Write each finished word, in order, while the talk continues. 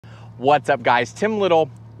What's up guys, Tim Little.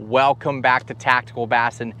 Welcome back to Tactical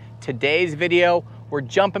Bass. In today's video, we're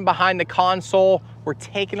jumping behind the console. We're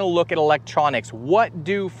taking a look at electronics. What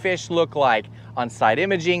do fish look like on side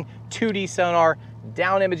imaging, 2D sonar,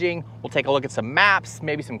 down imaging? We'll take a look at some maps,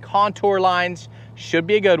 maybe some contour lines. Should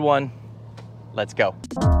be a good one. Let's go.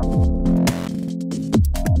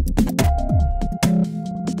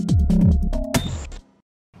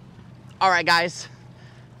 All right guys,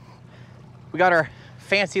 we got our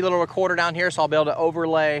fancy little recorder down here, so I'll be able to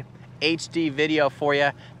overlay HD video for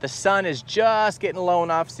you. The sun is just getting low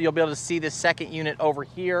enough so you'll be able to see this second unit over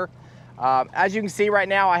here. As you can see right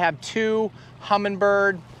now, I have two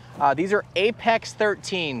Humminbird. These are Apex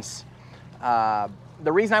 13s.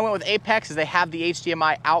 The reason I went with Apex is they have the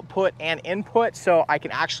HDMI output and input, so I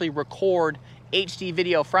can actually record HD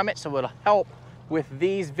video from it, so it'll help with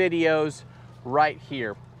these videos right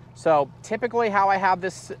here. So typically how I have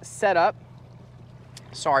this set up,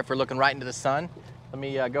 sorry for looking right into the sun. Let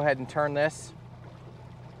me go ahead and turn this.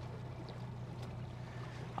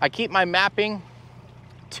 I keep my mapping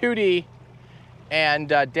 2D and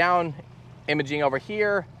down imaging over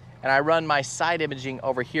here, and I run my side imaging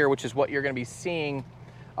over here, which is what you're gonna be seeing.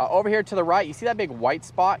 Over here to the right, you see that big white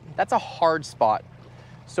spot? That's a hard spot.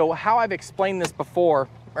 So how I've explained this before,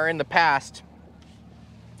 or in the past,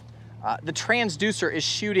 the transducer is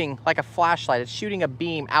shooting like a flashlight. It's shooting a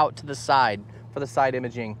beam out to the side for the side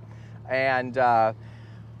imaging. And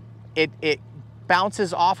it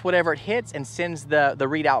bounces off whatever it hits and sends the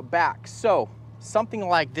readout back. So something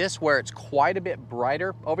like this where it's quite a bit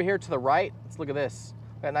brighter. Over here to the right, let's look at this.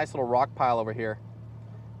 Got a nice little rock pile over here.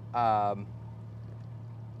 See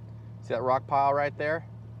that rock pile right there?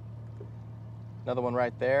 Another one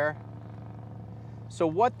right there. So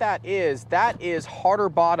what that is harder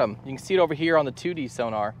bottom. You can see it over here on the 2D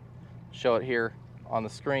sonar. Show it here on the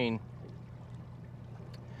screen.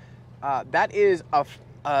 That is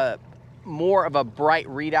a more of a bright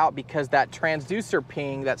readout because that transducer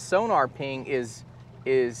ping, that sonar ping is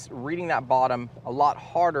reading that bottom a lot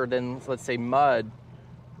harder than, let's say, mud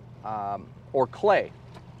or clay.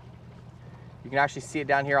 You can actually see it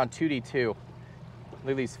down here on 2D too.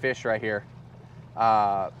 Look at these fish right here.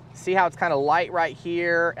 See how it's kind of light right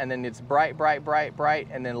here, and then it's bright, bright, bright, bright,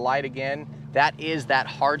 and then light again? That is that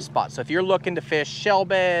hard spot. So if you're looking to fish shell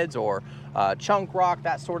beds or chunk rock,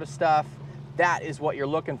 that sort of stuff, that is what you're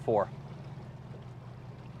looking for.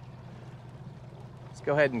 Let's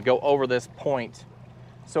go ahead and go over this point.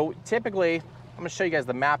 So typically, I'm gonna show you guys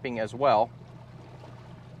the mapping as well.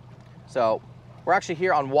 So we're actually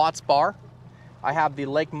here on Watts Bar. I have the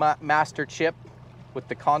Lake Master chip with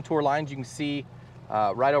the contour lines. You can see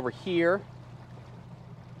right over here.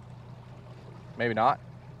 Maybe not.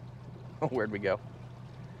 Where'd we go?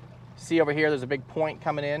 See over here, there's a big point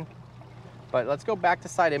coming in. But let's go back to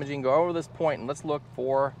side imaging, go over this point, and let's look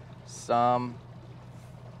for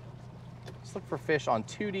fish on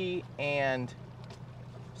 2D and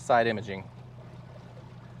side imaging.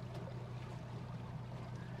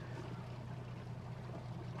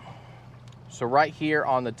 So right here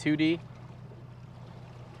on the 2D,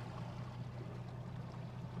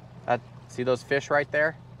 see those fish right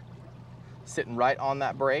there? Sitting right on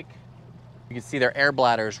that break. You can see their air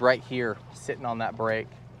bladders right here, sitting on that break.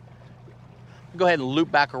 Go ahead and loop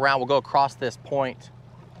back around. We'll go across this point.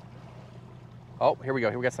 Oh, here we go.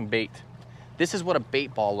 Here we got some bait. This is what a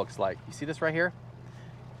bait ball looks like. You see this right here?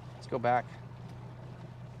 Let's go back.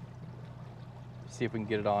 See if we can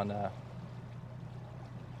get it on.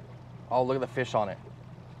 Oh, look at the fish on it.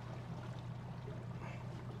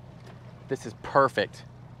 This is perfect.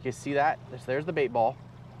 You see that? There's the bait ball.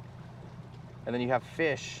 And then you have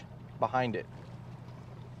fish behind it.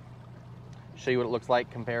 Show you what it looks like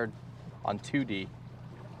compared on 2D.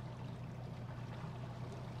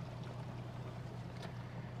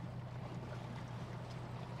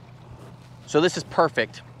 So this is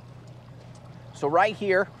perfect. So right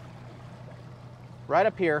here, right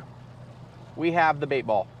up here, we have the bait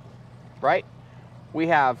ball, right? We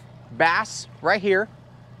have bass right here.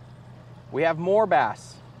 We have more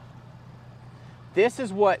bass. This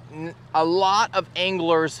is what a lot of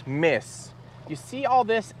anglers miss. You see all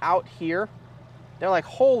this out here? They're like,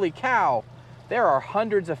 holy cow, there are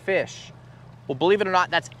hundreds of fish. Well, believe it or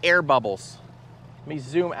not, that's air bubbles. Let me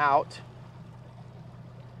zoom out.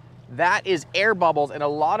 That is air bubbles, and a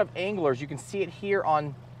lot of anglers, you can see it here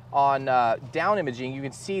on down imaging, you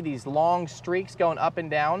can see these long streaks going up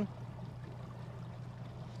and down.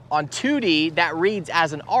 On 2D, that reads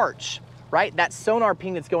as an arch, right? That sonar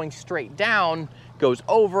ping that's going straight down goes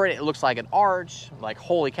over it, it looks like an arch. Like,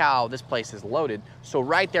 holy cow, this place is loaded. So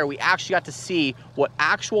right there, we actually got to see what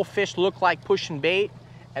actual fish look like pushing bait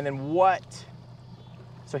and then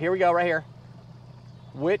so here we go right here.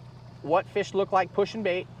 What fish look like pushing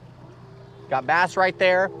bait. Got bass right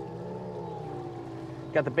there.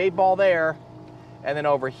 Got the bait ball there. And then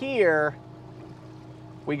over here,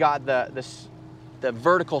 we got the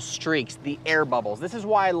vertical streaks, the air bubbles. This is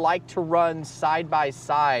why I like to run side by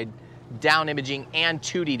side down imaging and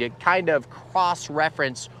 2D to kind of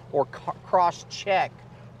cross-reference or cross-check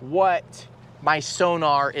what my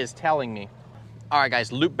sonar is telling me. All right,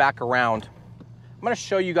 guys, loop back around. I'm gonna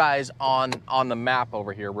show you guys on the map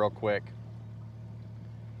over here real quick.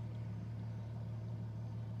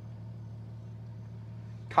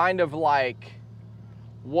 Kind of like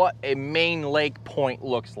what a main lake point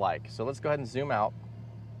looks like. So let's go ahead and zoom out.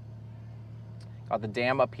 Got the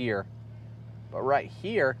dam up here. But right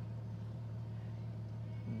here,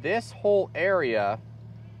 this whole area,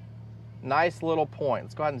 nice little point.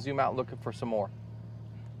 Let's go ahead and zoom out and look for some more.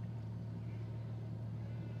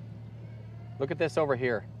 Look at this over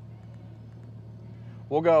here.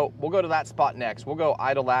 We'll go to that spot next. We'll go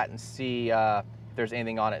idle that and see if there's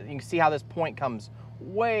anything on it. You can see how this point comes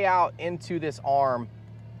way out into this arm.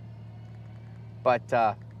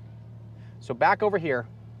 But, so back over here,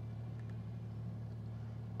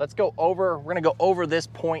 let's go over, we're gonna go over this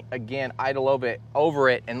point again, idle over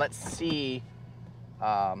it, and let's see,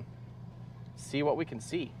 see what we can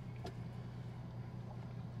see.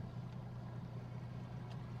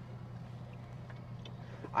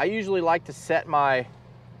 I usually like to set my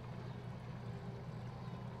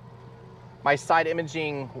side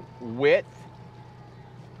imaging width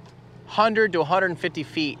 100 to 150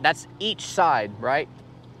 feet. That's each side, right?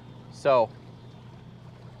 So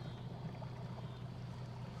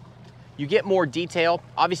you get more detail.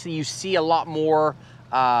 Obviously, you see a lot more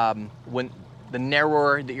when the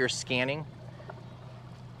narrower that you're scanning.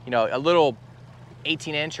 You know, a little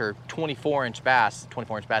 18-inch or 24-inch bass.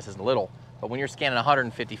 24-inch bass isn't little, but when you're scanning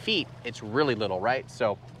 150 feet, it's really little, right?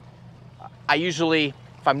 So I usually,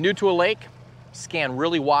 if I'm new to a lake, scan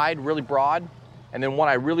really wide, really broad. And then when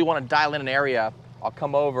I really want to dial in an area, I'll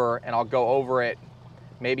come over and I'll go over it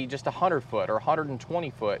maybe just 100 foot or 120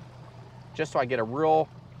 foot, just so I get a real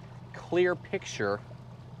clear picture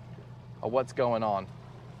of what's going on.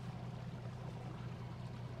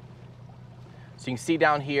 So you can see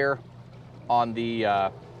down here on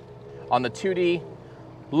the 2D,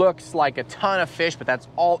 looks like a ton of fish, but that's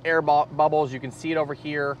all air bubbles. You can see it over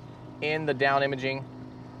here in the down imaging.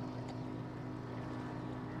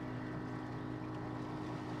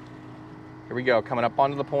 Here we go, coming up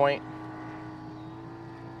onto the point.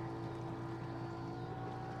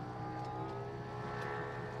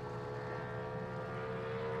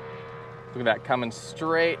 Look at that, coming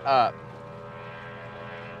straight up.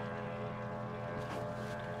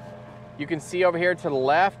 You can see over here to the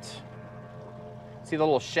left, see the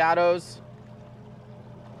little shadows.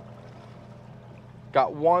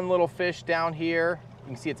 Got one little fish down here. You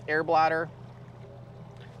can see its air bladder.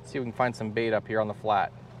 Let's see if we can find some bait up here on the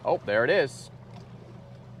flat. Oh, there it is.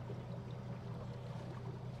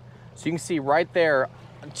 So you can see right there,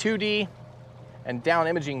 2D and down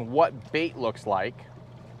imaging what bait looks like.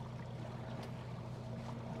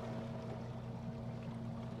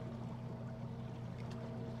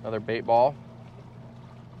 Another bait ball.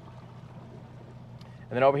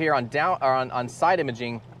 And then over here on side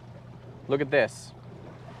imaging, look at this.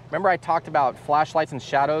 Remember I talked about flashlights and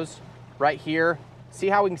shadows right here? See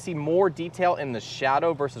how we can see more detail in the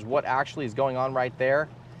shadow versus what actually is going on right there?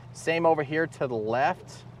 Same over here to the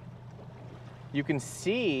left. You can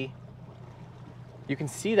see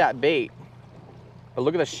that bait, but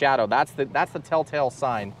look at the shadow. That's the telltale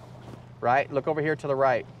sign, right? Look over here to the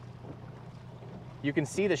right. You can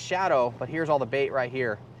see the shadow, but here's all the bait right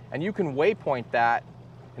here. And you can waypoint that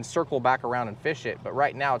and circle back around and fish it, but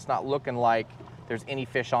right now it's not looking like there's any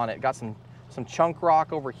fish on it. Got some chunk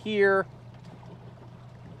rock over here.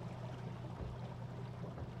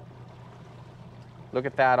 Look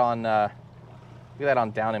at that on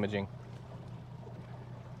down imaging.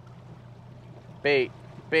 Bait,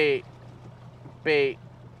 bait, bait,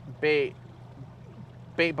 bait,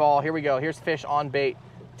 bait ball. Here we go. Here's fish on bait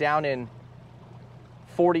down in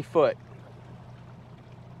 40 foot.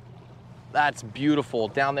 That's beautiful.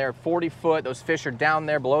 Down there, 40 foot. Those fish are down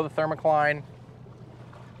there below the thermocline.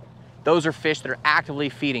 Those are fish that are actively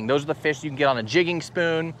feeding. Those are the fish you can get on a jigging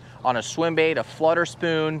spoon, on a swim bait, a flutter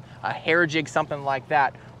spoon, a hair jig, something like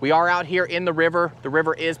that. We are out here in the river. The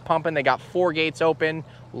river is pumping. They got 4 gates open,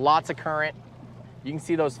 lots of current. You can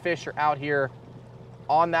see those fish are out here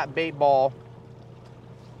on that bait ball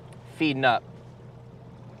feeding up.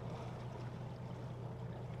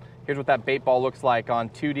 Here's what that bait ball looks like on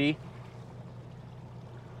 2D.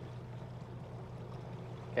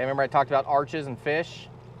 Okay, remember I talked about arches and fish?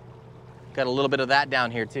 Got a little bit of that down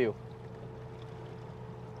here too.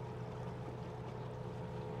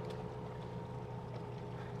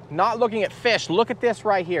 Not looking at fish, look at this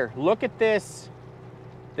right here. Look at this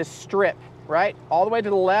strip, right? All the way to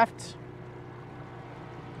the left,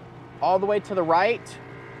 all the way to the right.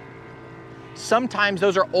 Sometimes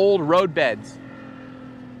those are old road beds.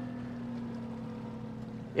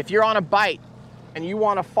 If you're on a bite and you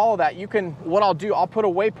want to follow that, you can, what I'll do, I'll put a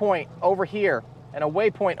waypoint over here and a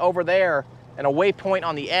waypoint over there and a waypoint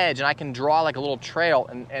on the edge, and I can draw like a little trail,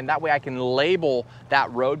 and that way I can label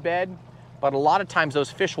that road bed. But a lot of times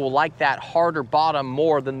those fish will like that harder bottom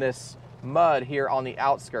more than this mud here on the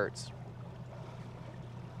outskirts.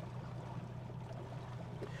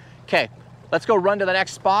 Okay, let's go run to the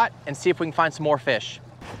next spot and see if we can find some more fish.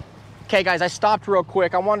 Okay guys, I stopped real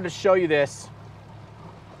quick. I wanted to show you this.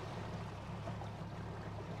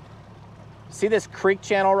 See this creek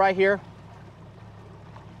channel right here?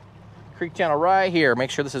 Creek channel right here.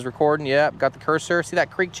 Make sure this is recording. Yep, got the cursor. See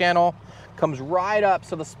that creek channel? Comes right up.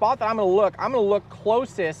 So the spot that I'm gonna look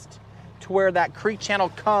closest to where that creek channel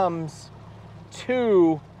comes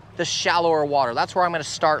to the shallower water. That's where I'm gonna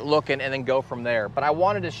start looking and then go from there. But I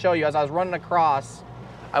wanted to show you, as I was running across,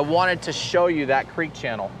 I wanted to show you that creek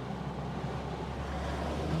channel.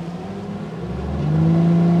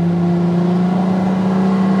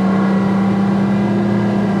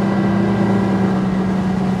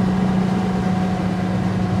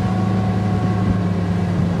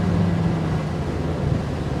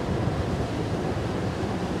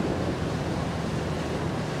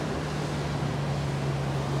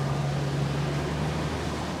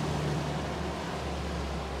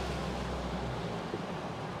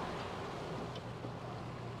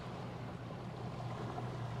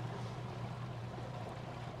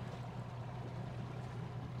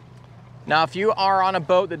 Now, if you are on a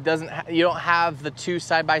boat that you don't have the two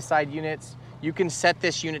side-by-side units, you can set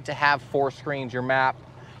this unit to have 4 screens, your map,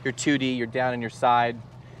 your 2D, your down and your side.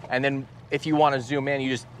 And then if you want to zoom in,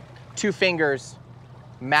 you just 2 fingers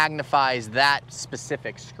magnifies that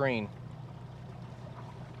specific screen.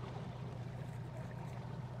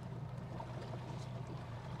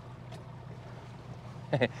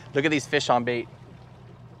 Look at these fish on bait.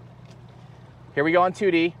 Here we go on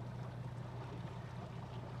 2D.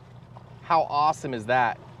 How awesome is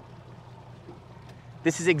that?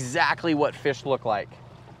 This is exactly what fish look like.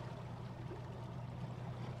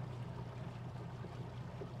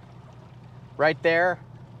 Right there,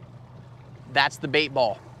 that's the bait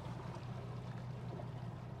ball.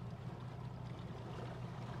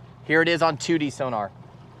 Here it is on 2D sonar.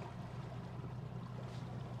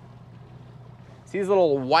 See these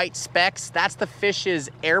little white specks? That's the fish's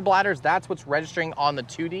air bladders. That's what's registering on the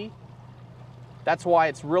 2D. That's why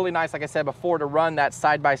it's really nice, like I said before, to run that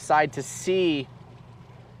side-by-side to see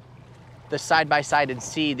the side-by-side and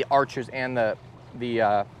see the archers and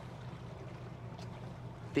the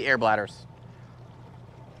air bladders.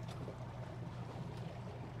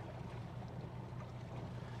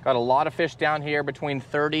 Got a lot of fish down here between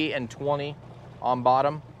 30 and 20 on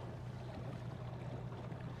bottom.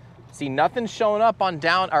 See, nothing's showing up on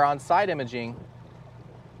down or on side imaging.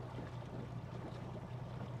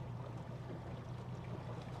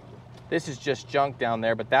 This is just junk down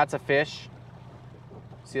there, but that's a fish.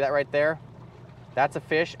 See that right there? That's a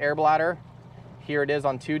fish, air bladder. Here it is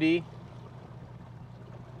on 2D.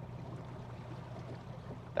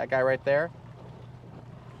 That guy right there.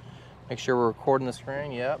 Make sure we're recording the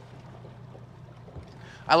screen, yep.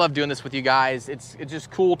 I love doing this with you guys. It's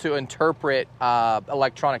just cool to interpret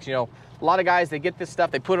electronics. You know, a lot of guys, they get this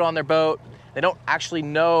stuff, they put it on their boat. They don't actually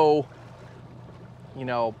know, you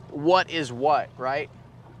know, what is what, right?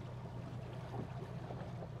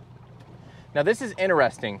 Now this is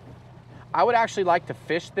interesting. I would actually like to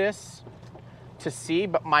fish this to see,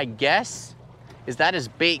 but my guess is that is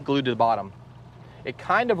bait glued to the bottom. It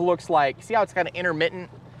kind of looks like, see how it's kind of intermittent?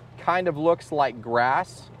 Kind of looks like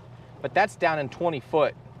grass, but that's down in 20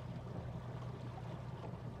 foot.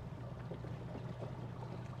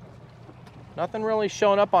 Nothing really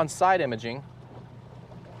showing up on side imaging.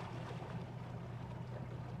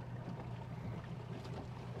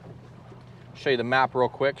 Show you the map real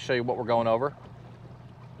quick, show you what we're going over.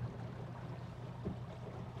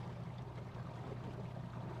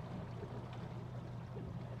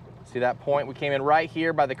 See that point? We came in right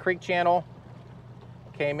here by the creek channel,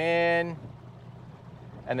 came in,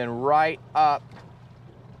 and then right up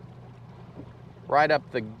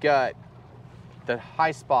the gut, the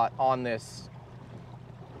high spot on this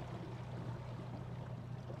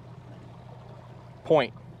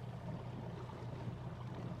point.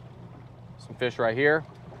 Some fish right here.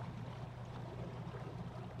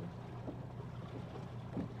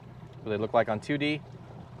 what they look like on 2D.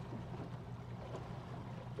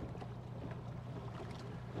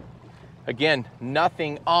 Again,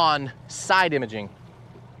 nothing on side imaging.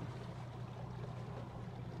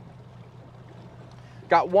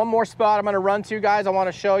 Got one more spot I'm gonna run to, guys, I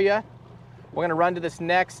wanna show you. We're gonna run to this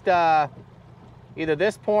next, either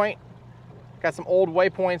this point, got some old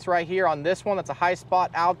waypoints right here on this one. That's a high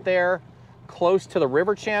spot out there close to the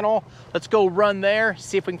river channel. Let's go run there,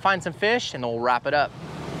 see if we can find some fish, and then we'll wrap it up.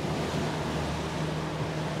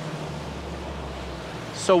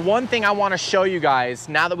 So one thing I wanna show you guys,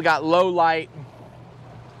 now that we got low light,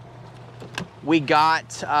 we got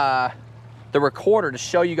the recorder to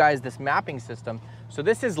show you guys this mapping system. So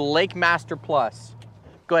this is Lake Master Plus.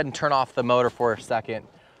 Go ahead and turn off the motor for a second.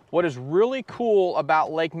 What is really cool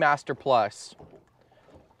about Lake Master Plus,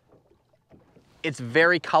 it's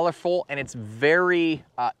very colorful and it's very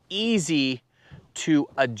easy to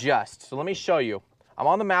adjust. So let me show you. I'm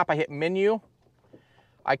on the map, I hit menu.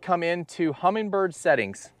 I come into Humminbird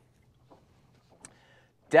settings.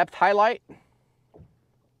 Depth highlight,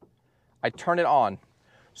 I turn it on.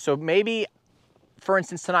 So maybe, for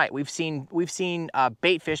instance, tonight we've seen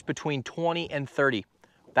bait fish between 20 and 30.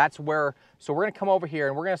 That's where, so we're gonna come over here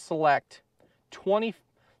and we're gonna select 20,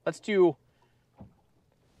 let's do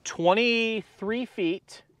 23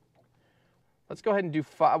 feet. Let's go ahead and do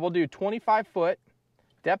we'll do 25 foot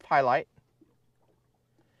depth highlight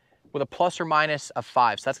with a plus or minus of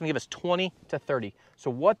 5. So that's gonna give us 20 to 30. So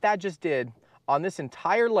what that just did on this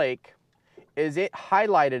entire lake is it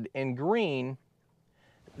highlighted in green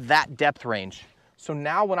that depth range. So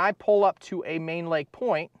now when I pull up to a main lake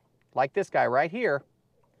point, like this guy right here,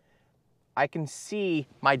 I can see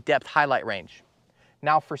my depth highlight range.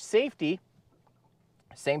 Now for safety,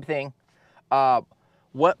 same thing.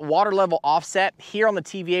 What water level offset? Here on the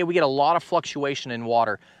TVA, we get a lot of fluctuation in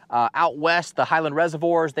water. Out west, the Highland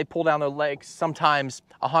reservoirs, they pull down their lakes sometimes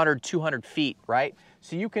 100, 200 feet, right?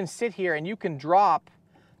 So you can sit here and you can drop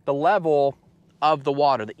the level of the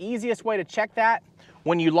water. The easiest way to check that,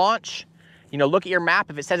 when you launch, you know, look at your map.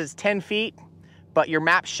 If it says it's 10 feet, but your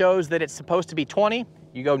map shows that it's supposed to be 20,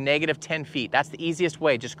 you go negative 10 feet. That's the easiest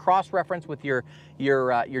way. Just cross-reference with your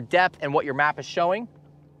depth and what your map is showing.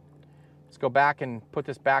 Let's go back and put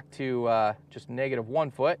this back to just negative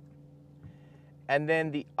 1 foot. And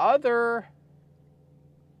then the other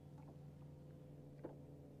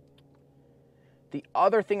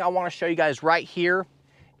thing I want to show you guys right here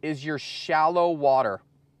is your shallow water.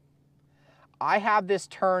 I have this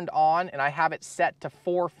turned on and I have it set to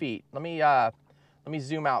 4 feet. Let me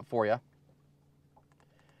zoom out for you.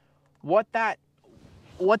 What that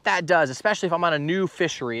does, especially if I'm on a new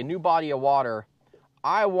fishery, a new body of water,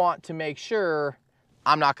 I want to make sure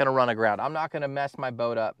I'm not gonna run aground. I'm not gonna mess my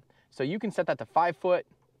boat up. So you can set that to 5 foot.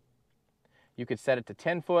 You could set it to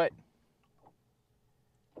 10 foot.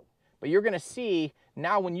 But you're gonna see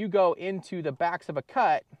now when you go into the backs of a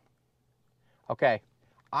cut, okay,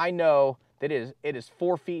 I know that it is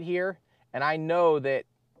 4 feet here, and I know that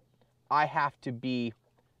I have to be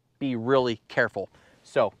really careful.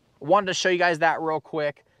 So wanted to show you guys that real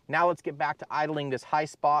quick. Now let's get back to idling this high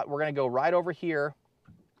spot. We're gonna go right over here.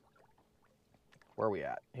 Where are we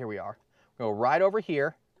at? Here we are. Go right over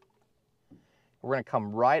here. We're gonna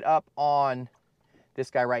come right up on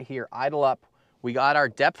this guy right here, idle up. We got our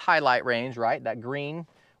depth highlight range, right? That green.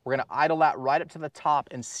 We're gonna idle that right up to the top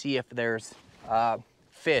and see if there's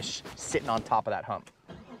fish sitting on top of that hump.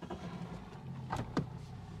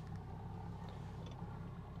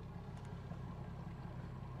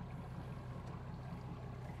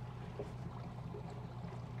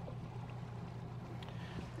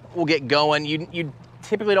 We'll get going. You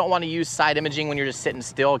typically don't want to use side imaging when you're just sitting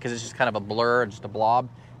still because it's just kind of a blur, just a blob.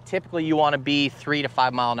 Typically you want to be 3 to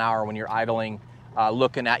 5 miles an hour when you're idling,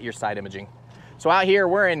 looking at your side imaging. So out here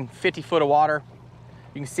we're in 50 foot of water.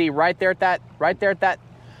 You can see right there at that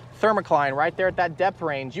thermocline, right there at that depth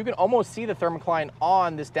range. You can almost see the thermocline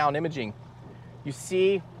on this down imaging. You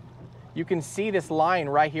can see this line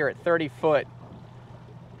right here at 30 foot.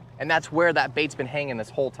 And that's where that bait's been hanging this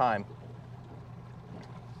whole time.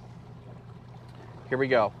 Here we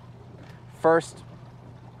go. First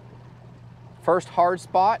hard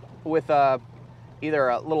spot with either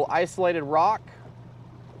a little isolated rock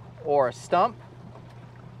or a stump.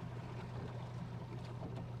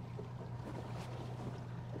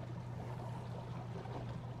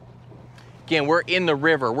 Again, we're in the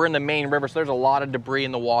river. We're in the main river, so there's a lot of debris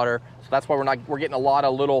in the water. So that's why we're getting a lot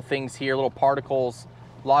of little things here, little particles,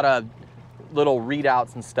 a lot of little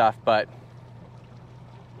readouts and stuff, but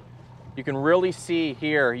you can really see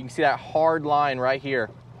here, you can see that hard line right here.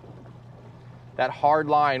 That hard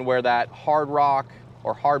line where that hard rock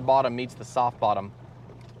or hard bottom meets the soft bottom.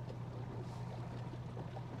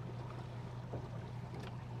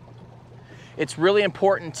 It's really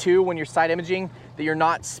important too when you're side imaging that you're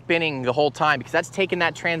not spinning the whole time, because that's taking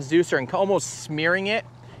that transducer and almost smearing it.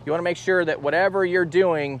 You want to make sure that whatever you're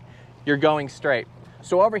doing, you're going straight.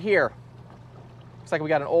 So over here, looks like we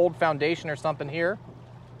got an old foundation or something here.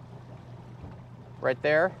 Right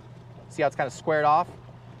there. See how it's kind of squared off?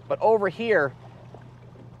 But over here,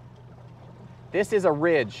 this is a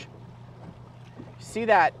ridge. See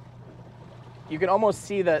that? You can almost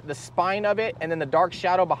see the spine of it and then the dark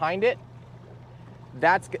shadow behind it.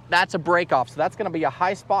 That's a break off. So that's going to be a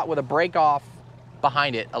high spot with a break off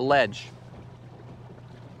behind it, a ledge.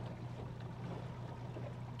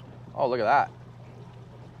 Oh, look at that.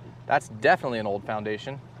 That's definitely an old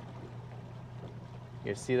foundation.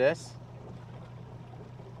 You see this?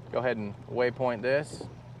 Go ahead and waypoint this.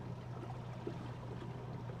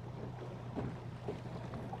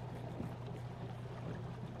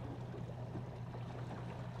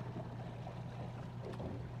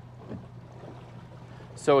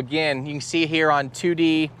 So again, you can see here on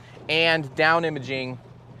 2D and down imaging,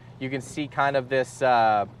 you can see kind of this,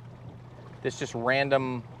 this just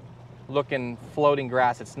random looking floating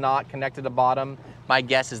grass. It's not connected to bottom. My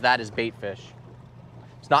guess is that is bait fish.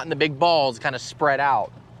 It's not in the big balls, kind of spread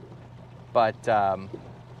out. But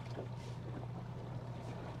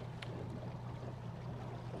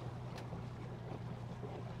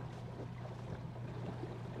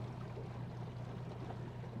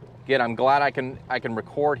again, I'm glad I can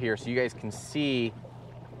record here so you guys can see.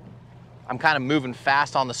 I'm kind of moving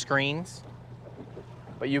fast on the screens,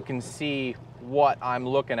 but you can see what I'm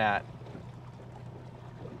looking at.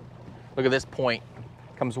 Look at this point.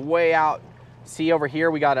 Comes way out. See over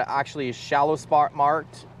here, we got actually a shallow spot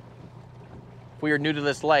marked. If we were new to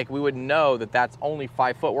this lake, we would know that that's only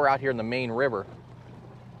 5 foot. We're out here in the main river.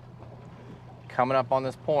 Coming up on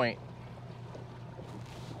this point.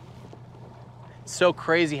 It's so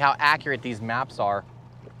crazy how accurate these maps are.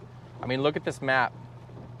 I mean, look at this map.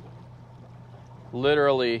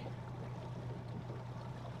 Literally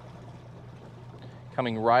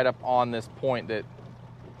coming right up on this point that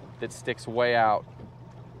sticks way out.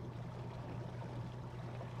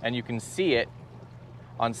 And you can see it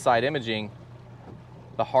on side imaging,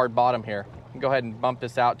 the hard bottom here. You can go ahead and bump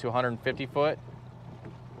this out to 150 foot.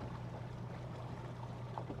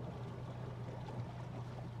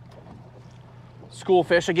 School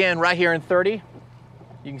fish again right here in 30.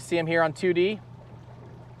 You can see them here on 2D.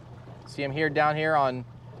 See them here down here on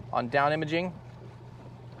down imaging.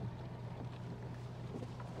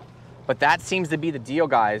 But that seems to be the deal,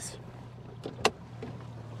 guys.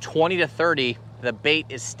 20 to 30, the bait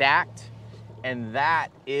is stacked, and that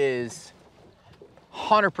is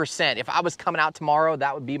 100%. If I was coming out tomorrow,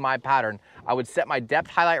 that would be my pattern. I would set my depth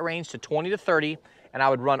highlight range to 20 to 30, and I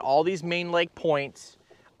would run all these main lake points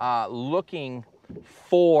looking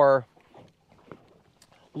for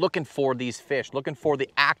these fish, looking for the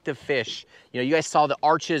active fish. You know, you guys saw the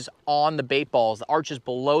arches on the bait balls, the arches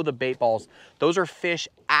below the bait balls. Those are fish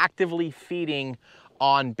actively feeding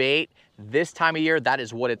on bait. This time of year, that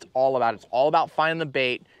is what it's all about. It's all about finding the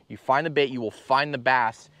bait. You find the bait, you will find the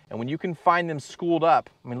bass. And when you can find them schooled up,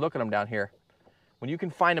 I mean, look at them down here. When you can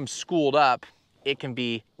find them schooled up, it can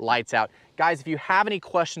be lights out. Guys, if you have any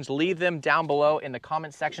questions, leave them down below in the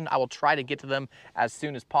comment section. I will try to get to them as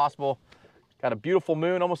soon as possible. Got a beautiful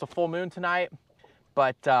moon, almost a full moon tonight.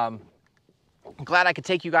 But I'm glad I could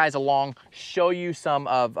take you guys along, show you some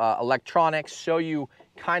of electronics, show you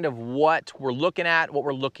kind of what we're looking at, what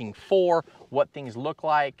we're looking for, what things look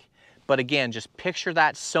like. But again, just picture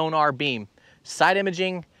that sonar beam. Side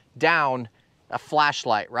imaging down, a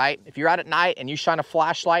flashlight, right? If you're out at night and you shine a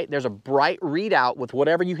flashlight, there's a bright readout with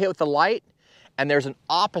whatever you hit with the light, and there's an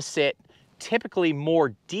opposite, typically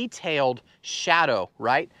more detailed shadow,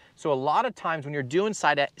 right? So a lot of times when you're doing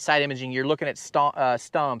side imaging, you're looking at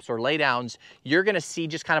stumps or laydowns, you're gonna see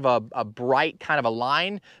just kind of a bright kind of a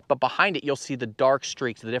line, but behind it, you'll see the dark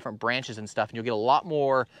streaks, the different branches and stuff, and you'll get a lot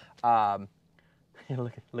more,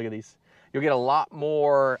 look at these. You'll get a lot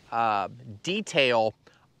more detail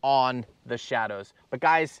on the shadows. But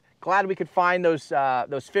guys, glad we could find those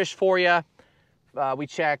fish for you. We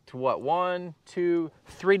checked, what, 1, 2,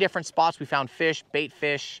 3 different spots. We found fish, bait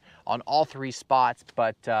fish on all 3 spots,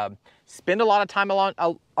 but spend a lot of time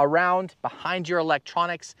around behind your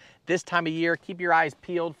electronics this time of year. Keep your eyes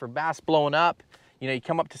peeled for bass blowing up. You know, you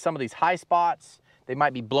come up to some of these high spots, they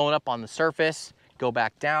might be blowing up on the surface, go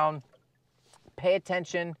back down. Pay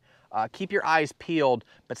attention, keep your eyes peeled,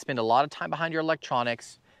 but spend a lot of time behind your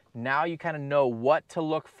electronics. Now you kind of know what to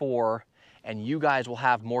look for, and you guys will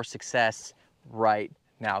have more success right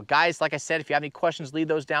now. Guys, like I said, if you have any questions, leave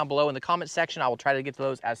those down below in the comment section. I will try to get to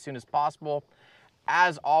those as soon as possible.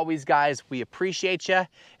 As always, guys, we appreciate you.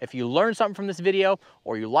 If you learned something from this video,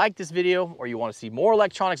 or you like this video, or you want to see more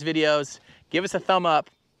electronics videos, give us a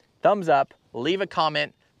thumbs up, leave a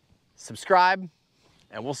comment, subscribe,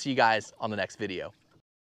 and we'll see you guys on the next video.